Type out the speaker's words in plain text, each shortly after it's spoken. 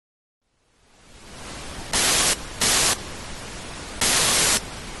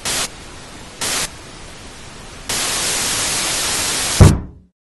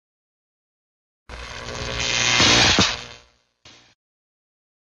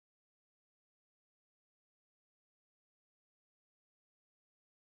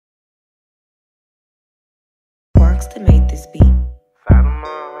this beat. Huh?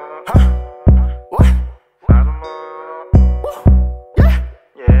 What? Yeah.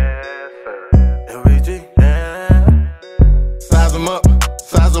 Yes, sir. L.B.G, yeah. Size 'em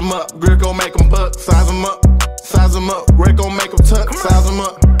up, Grit gon' make 'em buck. Size 'em up, Grit gon' make 'em tuck. Size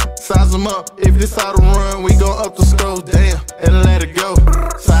 'em up, if this out of run, we gon' up the score, damn, and let it go.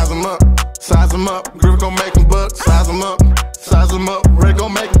 Size 'em up, Grit gon' make 'em buck. Size 'em up, Grit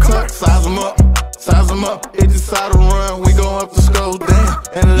gon' make 'em tuck. Size 'em up, if this out of run, we gon' up the score, damn,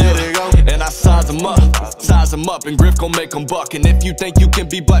 and let it go. And I size 'em up, and Griff gon' make 'em buck. And if you think you can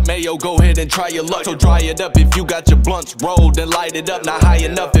be Black Mayo, go ahead and try your luck. So dry it up if you got your blunts rolled, then light it up. Not high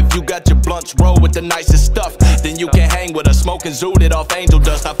enough if you got your blunts rolled with the nicest stuff, then you can hang with us, smoking zooted off angel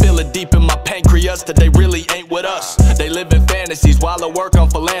dust. I feel it deep in my pancreas that they really ain't with us. They live in fantasies while I work on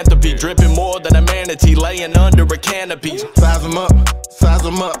philanthropy, dripping more than a manatee laying under a canopy. Size 'em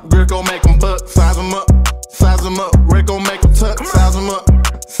up, Grit gon' make 'em buck. Size 'em up, Grit gon' make 'em tuck. Size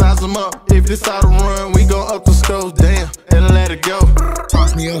 'em up, if this out of run, we gon' up the score, damn, and let it go.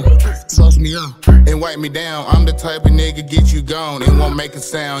 Sauce me up, and wipe me down. I'm the type of nigga get you gone and won't make a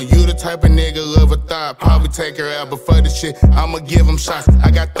sound. You the type of nigga love a thought, probably take her out, but for the shit, I'ma give 'em shots. I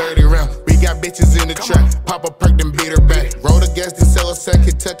got 30 rounds, we got bitches in the trap. Pop a perk, then beat her back. Roll the gas, then sell a sack.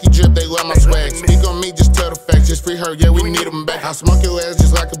 Kentucky drip, they love my swag. Speak on me, just tell the facts, just free her, yeah, we need 'em back. I smoke your ass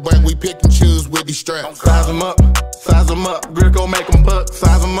just like a blunt, we pick and choose with these straps. Size 'em up, Grit gon' make 'em buck.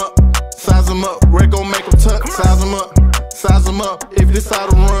 Size 'em up, Grit gon' make 'em tuck. Size 'em up, if this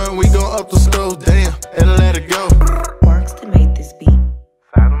out of run, we gon' up the score, damn, and let it go.